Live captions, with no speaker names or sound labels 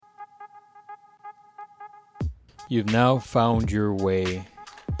You've now found your way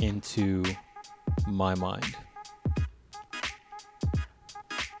into my mind.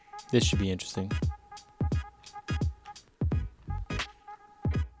 This should be interesting.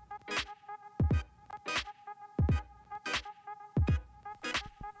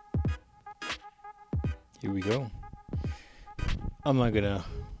 Here we go.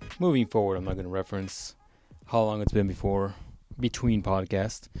 Moving forward, I'm not gonna reference how long it's been between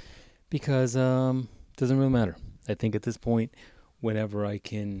podcasts because doesn't really matter. I think at this point, whenever I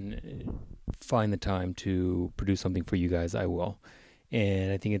can find the time to produce something for you guys, I will.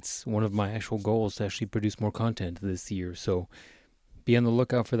 And I think it's one of my actual goals to actually produce more content this year. So be on the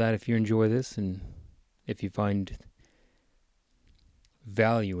lookout for that if you enjoy this, and if you find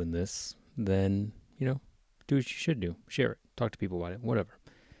value in this, then, do what you should do. Share it. Talk to people about it. Whatever.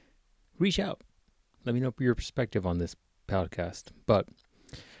 Reach out. Let me know your perspective on this podcast. But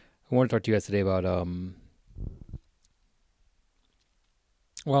I want to talk to you guys today about,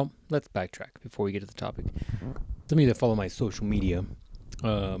 let's backtrack before we get to the topic. Some of you that follow my social media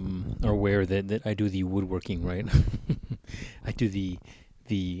are aware that I do the woodworking, right? I do the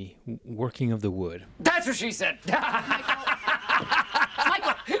working of the wood. That's what she said.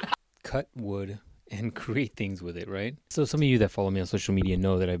 Michael. Cut wood and create things with it, right? So some of you that follow me on social media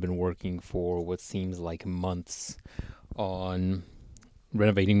know that I've been working for what seems like months on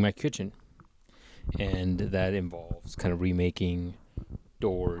renovating my kitchen. And that involves kind of remaking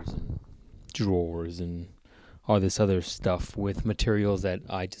doors and drawers and all this other stuff with materials that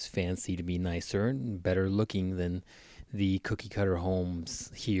I just fancy to be nicer and better looking than the cookie cutter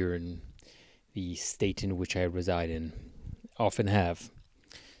homes here in the state in which I reside in often have.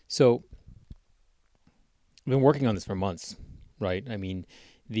 So I've been working on this for months, right? I mean,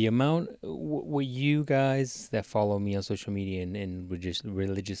 the amount, what you guys that follow me on social media and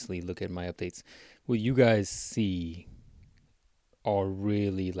religiously look at my updates, what you guys see are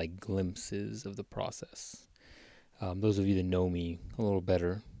really like glimpses of the process. Those of you that know me a little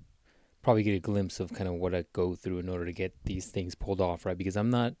better probably get a glimpse of kind of what I go through in order to get these things pulled off, right? Because I'm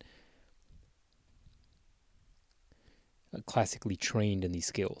not classically trained in these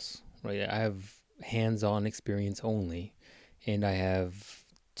skills, right? I have hands-on experience only, and I have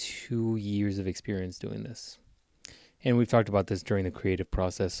 2 years of experience doing this. And we've talked about this during the creative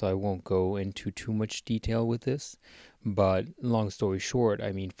process, so I won't go into too much detail with this. But long story short,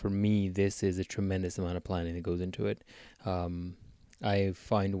 I mean, for me, this is a tremendous amount of planning that goes into it. I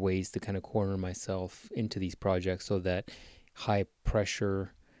find ways to kind of corner myself into these projects so that high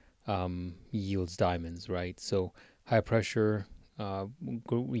pressure yields diamonds, right? So high pressure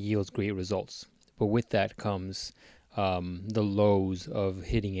yields great results. But with that comes the lows of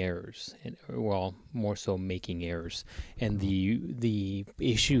hitting errors, and more so making errors, and the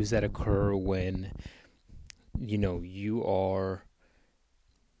issues that occur when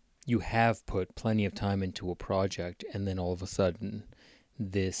you have put plenty of time into a project, and then all of a sudden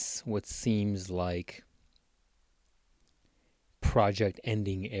what seems like project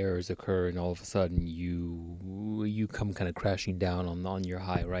ending errors occur, and all of a sudden you come kind of crashing down on your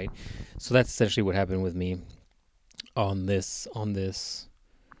high, right? So that's essentially what happened with me on this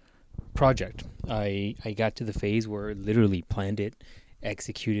project. I got to the phase where I literally planned it,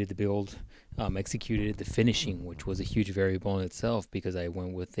 executed the build, executed the finishing, which was a huge variable in itself because I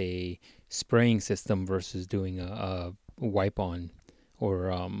went with a spraying system versus doing a wipe on,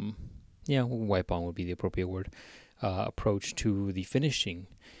 or wipe on would be the appropriate word, approach to the finishing.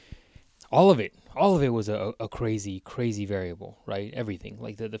 All of it was a crazy variable, right? Everything,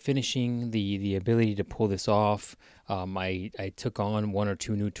 like the finishing, the ability to pull this off. I took on 1 or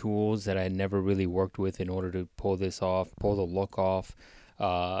 2 new tools that I had never really worked with in order to pull this off, pull the look off.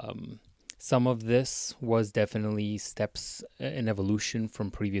 Some of this was definitely steps in evolution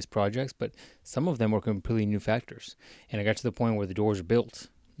from previous projects, but some of them were completely new factors. And I got to the point where the doors are built,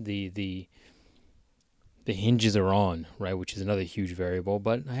 the hinges are on, right, which is another huge variable.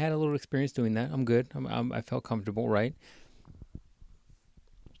 But I had a little experience doing that. I'm good. I felt comfortable, right?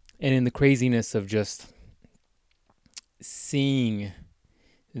 And in the craziness of just seeing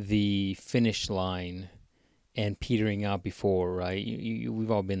the finish line and petering out before, right?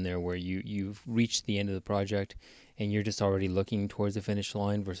 We've all been there where you've reached the end of the project and you're just already looking towards the finish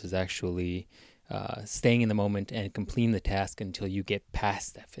line versus actually staying in the moment and completing the task until you get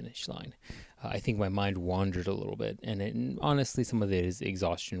past that finish line. I think my mind wandered a little bit, and honestly, some of it is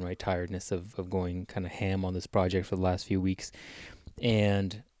exhaustion, right? Tiredness of going kind of ham on this project for the last few weeks,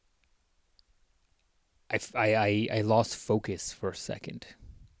 and I lost focus for a second,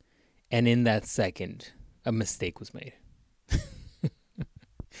 and in that second, a mistake was made.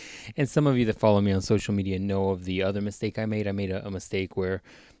 And some of you that follow me on social media know of the other mistake I made. I made a mistake where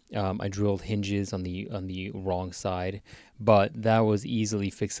I drilled hinges on the wrong side, but that was easily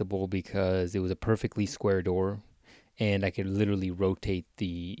fixable because it was a perfectly square door, and I could literally rotate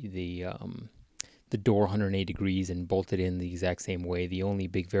the door 180 degrees and bolt it in the exact same way. The only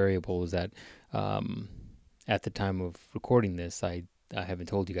big variable is that at the time of recording this, I haven't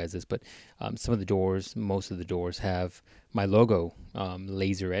told you guys this, but some of the doors, most of the doors have my logo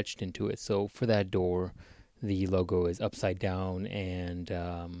laser etched into it. So for that door, the logo is upside down and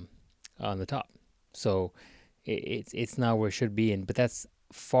on the top. So it's not where it should be, but that's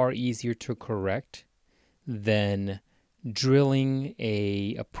far easier to correct than drilling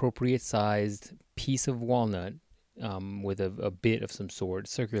a appropriate sized piece of walnut with a bit of some sort,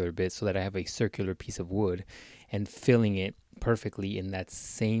 circular bit, so that I have a circular piece of wood, and filling it perfectly in that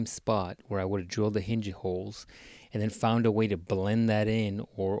same spot where I would have drilled the hinge holes, and then found a way to blend that in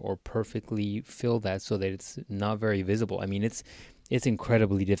or perfectly fill that so that it's not very visible. I mean, it's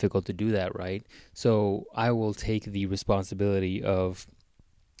incredibly difficult to do that, right? So I will take the responsibility of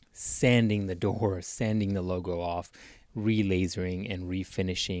sanding the door, sanding the logo off, re-lasering and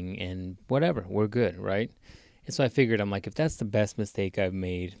refinishing and whatever. We're good, right? And so I figured, I'm like, if that's the best mistake I've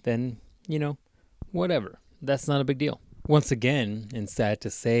made, then, whatever. That's not a big deal. Once again, and sad to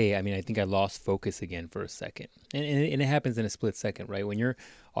say, I mean, I think I lost focus again for a second. And it happens in a split second, right? When you're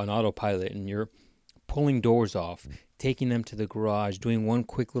on autopilot and you're pulling doors off, taking them to the garage, doing one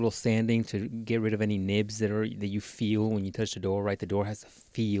quick little sanding to get rid of any nibs that you feel when you touch the door, right? The door has to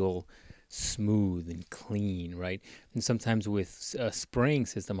feel smooth and clean, right? And sometimes with a spraying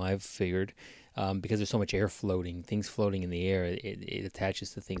system, I've figured, because there's so much air floating, things floating in the air, it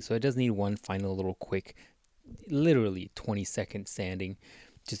attaches to things. So it does need one final little quick, literally 20-second sanding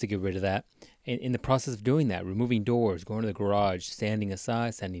just to get rid of that. And in the process of doing that, removing doors, going to the garage, sanding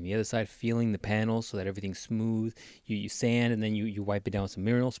aside, sanding the other side, feeling the panels so that everything's smooth. You sand, and then you wipe it down with some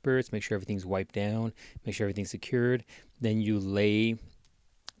mineral spirits, make sure everything's wiped down, make sure everything's secured. Then you lay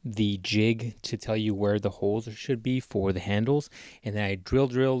the jig to tell you where the holes should be for the handles. And then I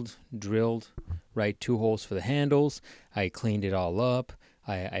drilled, right, 2 holes for the handles. I cleaned it all up.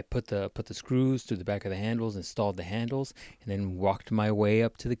 I put the screws through the back of the handles, installed the handles, and then walked my way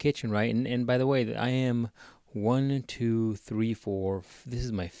up to the kitchen, right? And by the way, I am 1, 2, 3, 4. This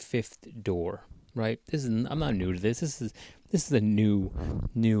is my 5th door, right? I'm not new to this. This is a new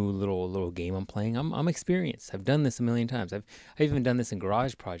little game I'm playing. I'm experienced. I've done this a million times. I've even done this in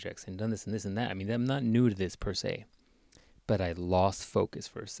garage projects and done this and this and that. I mean, I'm not new to this per se, but I lost focus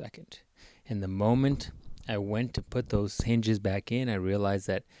for a second. And the moment I went to put those hinges back in, I realized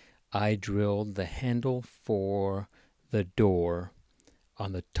that I drilled the handle for the door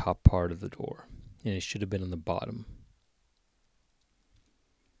on the top part of the door, and it should have been on the bottom.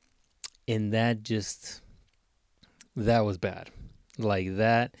 And that was bad. Like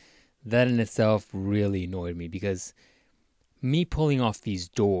that in itself really annoyed me, because me pulling off these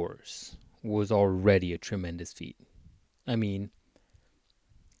doors was already a tremendous feat. I mean,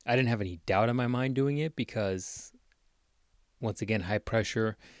 I didn't have any doubt in my mind doing it because, once again, high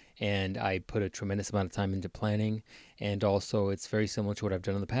pressure, and I put a tremendous amount of time into planning, and also it's very similar to what I've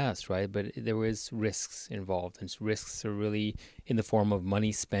done in the past, right? But there was risks involved, and risks are really in the form of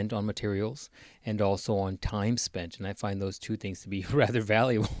money spent on materials and also on time spent, and I find those two things to be rather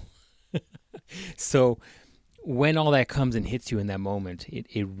valuable. So when all that comes and hits you in that moment,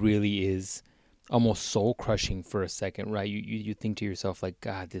 it really is almost soul crushing for a second, right? You think to yourself, like,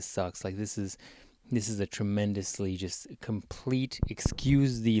 God, this sucks. Like, this is a tremendously just complete,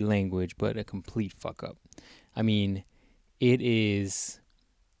 excuse the language, but a complete fuck up. I mean, it is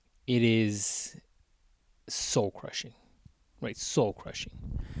soul crushing, right? Soul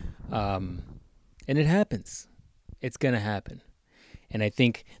crushing. And it happens. It's going to happen. And I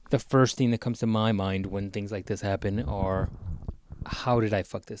think the first thing that comes to my mind when things like this happen are, how did I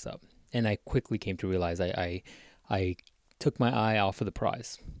fuck this up? And I quickly came to realize I took my eye off of the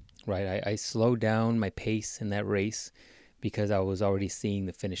prize, right? I slowed down my pace in that race because I was already seeing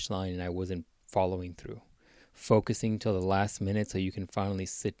the finish line and I wasn't following through, focusing till the last minute so you can finally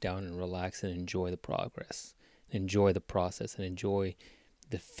sit down and relax and enjoy the progress, enjoy the process, and enjoy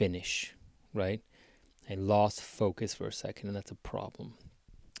the finish, right? I lost focus for a second, and that's a problem.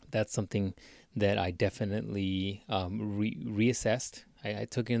 That's something that I definitely reassessed. I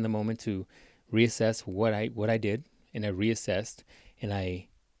took in the moment to reassess what I did, and I reassessed, and I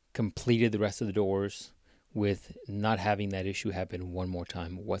completed the rest of the doors with not having that issue happen one more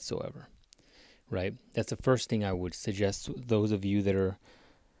time whatsoever, right? That's the first thing I would suggest to those of you that are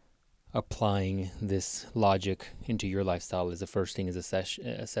applying this logic into your lifestyle is the first thing is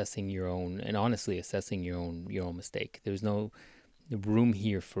assessing your own, and honestly assessing your own mistake. There's no room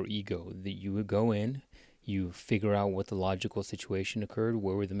here for ego. That you would go in, you figure out what the logical situation occurred,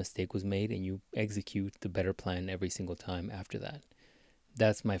 where the mistake was made, and you execute the better plan every single time after that.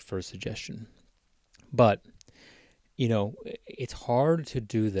 That's my first suggestion. But it's hard to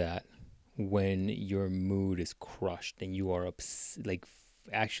do that when your mood is crushed and you are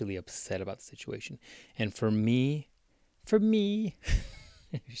actually upset about the situation. And for me,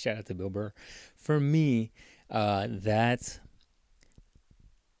 shout out to Bill Burr. For me, that's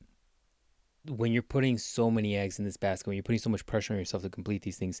when you're putting so many eggs in this basket, when you're putting so much pressure on yourself to complete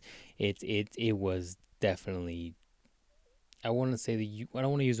these things, it was definitely. I want to say I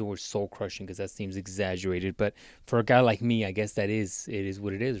don't want to use the word soul crushing because that seems exaggerated, but for a guy like me, I guess it is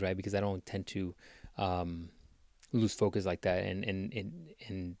what it is, right? Because I don't tend to lose focus like that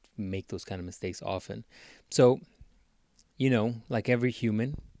and make those kind of mistakes often. So, like every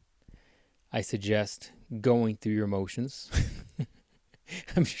human, I suggest going through your emotions.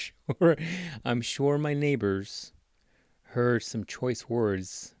 I'm sure my neighbors heard some choice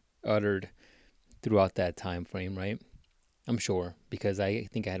words uttered throughout that time frame, right? I'm sure, because I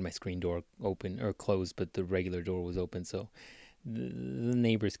think I had my screen door open or closed, but the regular door was open. So the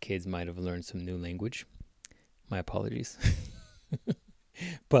neighbor's kids might have learned some new language. My apologies.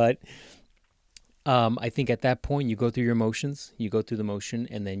 But I think at that point, you go through your emotions, you go through the motion,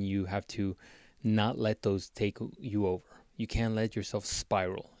 and then you have to not let those take you over. You can't let yourself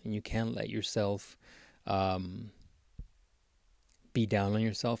spiral, and you can't let yourself be down on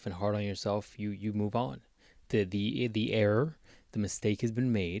yourself and hard on yourself. You move on. The error, the mistake has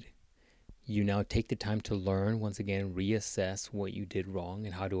been made. You now take the time to learn, once again, reassess what you did wrong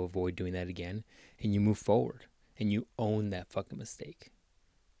and how to avoid doing that again, and you move forward and you own that fucking mistake.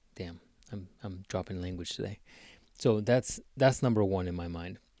 Damn, I'm dropping language today. So that's number one in my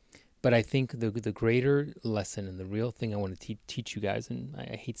mind. But I think the greater lesson and the real thing I want to teach you guys, and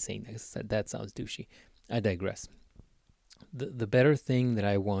I hate saying that because that sounds douchey. I digress. The better thing that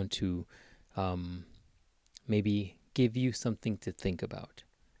I want to maybe give you something to think about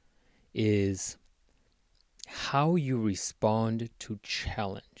is how you respond to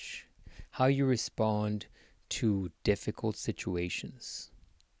challenge, how you respond to difficult situations.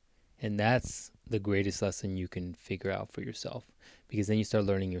 And that's the greatest lesson you can figure out for yourself, because then you start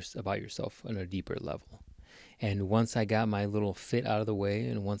learning about yourself on a deeper level. And once I got my little fit out of the way,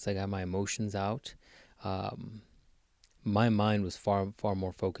 and once I got my emotions out, my mind was far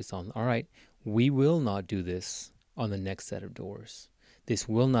more focused on, all right, we will not do this on the next set of doors. This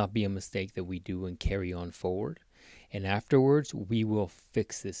will not be a mistake that we do and carry on forward. And afterwards, we will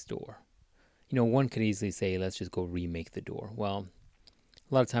fix this door. One could easily say, let's just go remake the door. Well,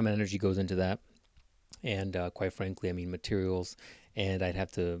 a lot of time and energy goes into that. And quite frankly, materials, and I'd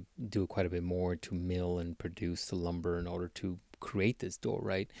have to do quite a bit more to mill and produce the lumber in order to create this door,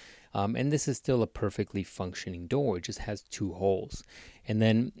 right? And this is still a perfectly functioning door. It just has 2 holes. And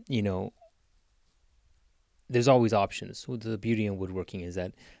then, there's always options. The beauty in woodworking is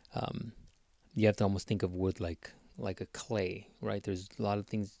that you have to almost think of wood like a clay, right? There's a lot of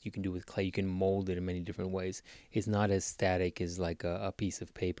things you can do with clay. You can mold it in many different ways. It's not as static as like a piece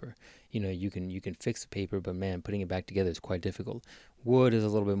of paper. You can fix the paper, but man, putting it back together is quite difficult. Wood is a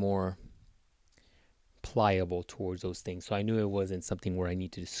little bit more pliable towards those things. So I knew it wasn't something where I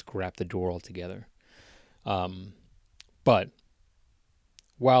need to scrap the door altogether. But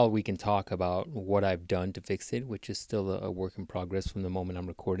while we can talk about what I've done to fix it, which is still a work in progress from the moment I'm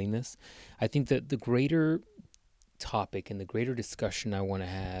recording this, I think that the greater topic and the greater discussion I want to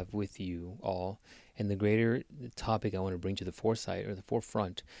have with you all, and the greater topic I want to bring to the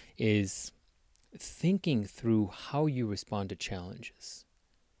forefront is thinking through how you respond to challenges.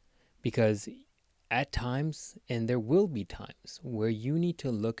 Because at times, and there will be times, where you need to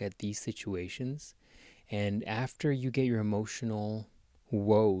look at these situations, and after you get your emotional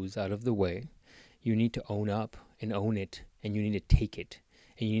woes out of the way, you need to own up and own it, and you need to take it,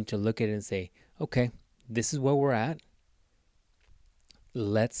 and you need to look at it and say, okay, this is where we're at.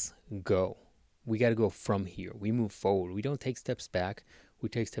 Let's go. We got to go from here. We move forward. We don't take steps back. We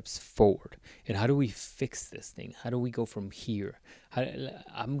take steps forward. And how do we fix this thing? How do we go from here?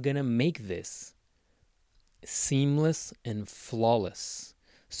 I'm going to make this seamless and flawless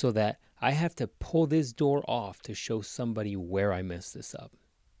so that I have to pull this door off to show somebody where I messed this up.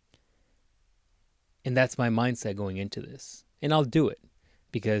 And that's my mindset going into this. And I'll do it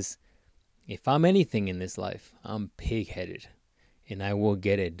because if I'm anything in this life, I'm pig-headed and I will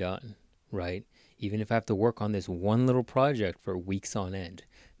get it done, right? Even if I have to work on this one little project for weeks on end,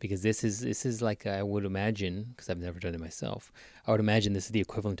 because this is like, I would imagine, because I've never done it myself, I would imagine this is the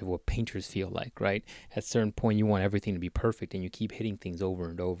equivalent of what painters feel like, right? At a certain point, you want everything to be perfect, and you keep hitting things over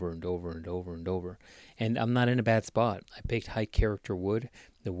and over and over and over and over. And I'm not in a bad spot. I picked high character wood.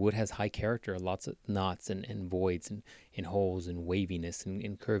 The wood has high character, lots of knots and voids and holes and waviness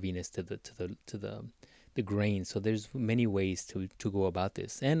and curviness to the grain. So there's many ways to go about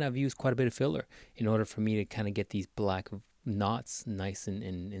this. And I've used quite a bit of filler in order for me to kind of get these black knots nice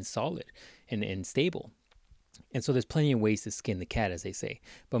and solid and stable. And so there's plenty of ways to skin the cat, as they say.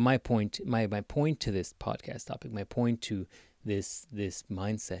 But my point to this podcast topic, my point to this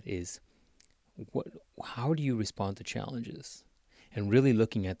mindset is, how do you respond to challenges? And really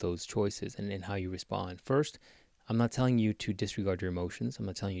looking at those choices and how you respond. First, I'm not telling you to disregard your emotions. I'm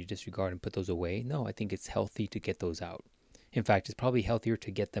not telling you to disregard and put those away. No, I think it's healthy to get those out. In fact, it's probably healthier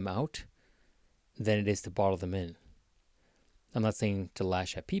to get them out than it is to bottle them in. I'm not saying to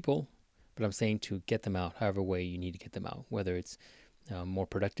lash at people, but I'm saying to get them out however way you need to get them out, whether it's more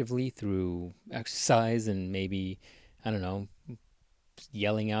productively through exercise and maybe, I don't know,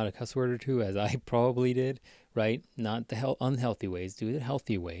 yelling out a cuss word or two, as I probably did, right? Not the unhealthy ways. Do it the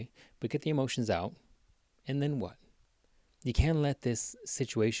healthy way, but get the emotions out. And then what? You can't let this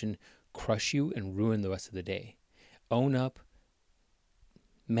situation crush you and ruin the rest of the day. Own up,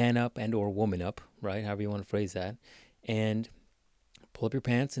 man up, and or woman up, right? However you want to phrase that. And pull up your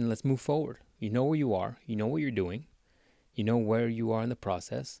pants and let's move forward. You know where you are. You know what you're doing. You know where you are in the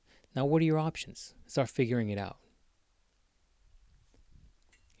process. Now, what are your options? Start figuring it out.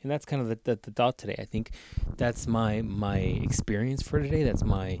 And that's kind of the thought today. I think that's my experience for today. That's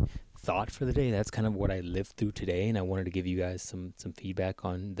my thought for the day. That's kind of what I lived through today, and I wanted to give you guys some feedback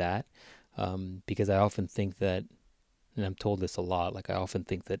on that, because I often think that, and I'm told this a lot, like I often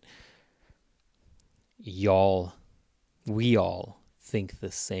think that we all think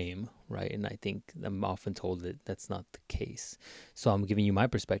the same, right? And I think I'm often told that that's not the case. So I'm giving you my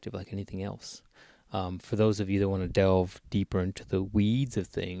perspective like anything else. For those of you that want to delve deeper into the weeds of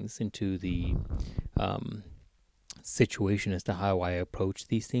things, into the situation as to how I approach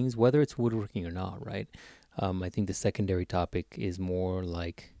these things, whether it's woodworking or not, right? I think the secondary topic is more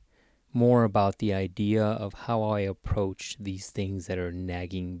about the idea of how I approach these things that are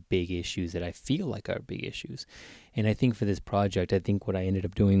nagging big issues that I feel like are big issues. And I think for this project, I think what I ended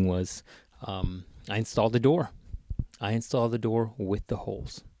up doing was I installed the door. I installed the door with the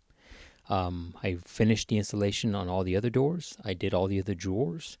holes. I finished the installation on all the other doors. I did all the other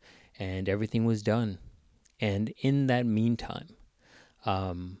drawers, and everything was done. And in that meantime,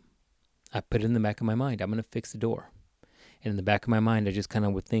 I put it in the back of my mind, I'm going to fix the door. And in the back of my mind, I just kind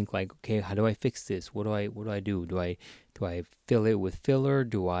of would think like, okay, how do I fix this? What do I do? Do I fill it with filler?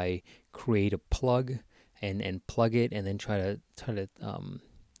 Do I create a plug and plug it and then try to kind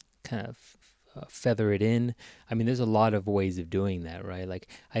of feather it in? I mean, there's a lot of ways of doing that, right? Like,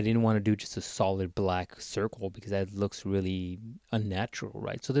 I didn't want to do just a solid black circle because that looks really unnatural,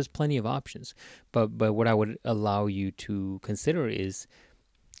 right? So there's plenty of options. But what I would allow you to consider is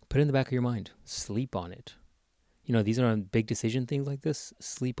put it in the back of your mind. Sleep on it. You know, these are big decision things like this.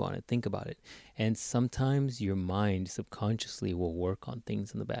 Sleep on it. Think about it. And sometimes your mind subconsciously will work on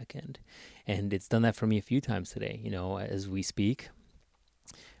things in the back end. And it's done that for me a few times today. You know, as we speak,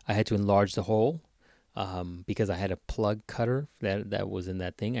 I had to enlarge the hole because I had a plug cutter that was in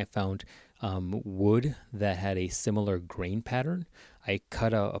that thing. I found wood that had a similar grain pattern. I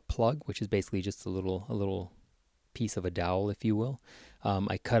cut a plug, which is basically just a little piece of a dowel, if you will.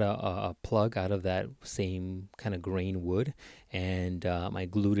 I cut a plug out of that same kind of grain wood, and I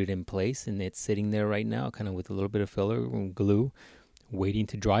glued it in place, and it's sitting there right now, kind of with a little bit of filler and glue, waiting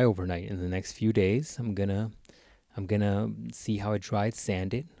to dry overnight. In the next few days, I'm gonna see how it dried,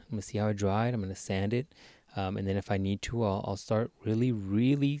 sand it. I'm gonna see how it dried. I'm gonna sand it, and then if I need to, I'll start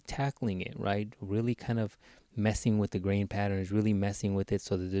really tackling it, right? Really kind of messing with the grain patterns, really messing with it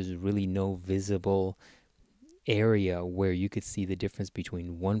so that there's really no visible area where you could see the difference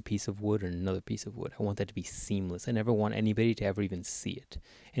between one piece of wood and another piece of wood. I want that to be seamless. I never want anybody to ever even see it.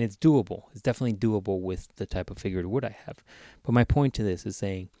 And it's doable. It's definitely doable with the type of figured wood I have. But my point to this is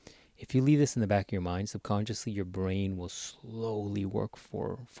saying, if you leave this in the back of your mind, subconsciously your brain will slowly work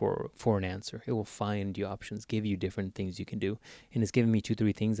for an answer. It will find you options, give you different things you can do. And it's given me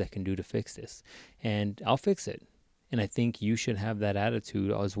 2-3 things I can do to fix this. And I'll fix it. And I think you should have that attitude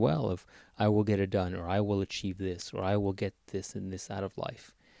as well of, I will get it done, or I will achieve this, or I will get this and this out of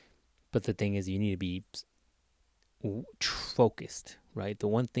life. But the thing is, you need to be focused, right? The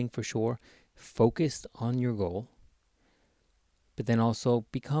one thing for sure, focused on your goal, but then also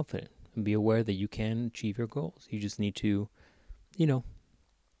be confident and be aware that you can achieve your goals. You just need to,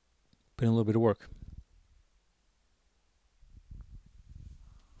 put in a little bit of work.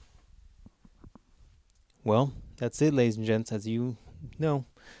 Well, that's it, ladies and gents. As you know,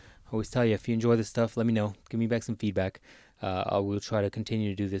 I always tell you, if you enjoy this stuff, let me know. Give me back some feedback. I will try to continue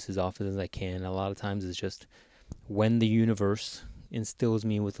to do this as often as I can. A lot of times it's just when the universe instills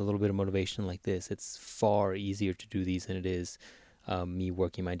me with a little bit of motivation like this, it's far easier to do these than it is me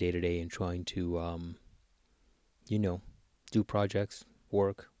working my day-to-day and trying to, do projects,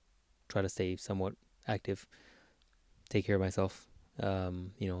 work, try to stay somewhat active, take care of myself,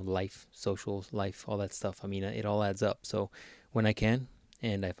 life, social life, all that stuff. I mean, it all adds up. So when I can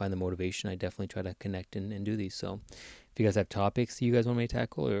and I find the motivation, I definitely try to connect and do these. So if you guys have topics you guys want me to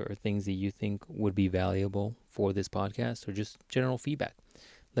tackle or things that you think would be valuable for this podcast or just general feedback,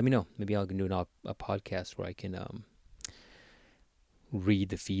 let me know. Maybe I can do a podcast where I can read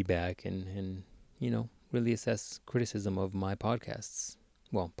the feedback and really assess criticism of my podcasts.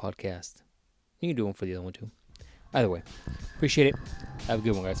 Well, podcast. You can do one for the other one too. Either way, appreciate it. Have a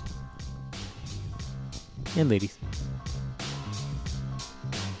good one, guys. And ladies.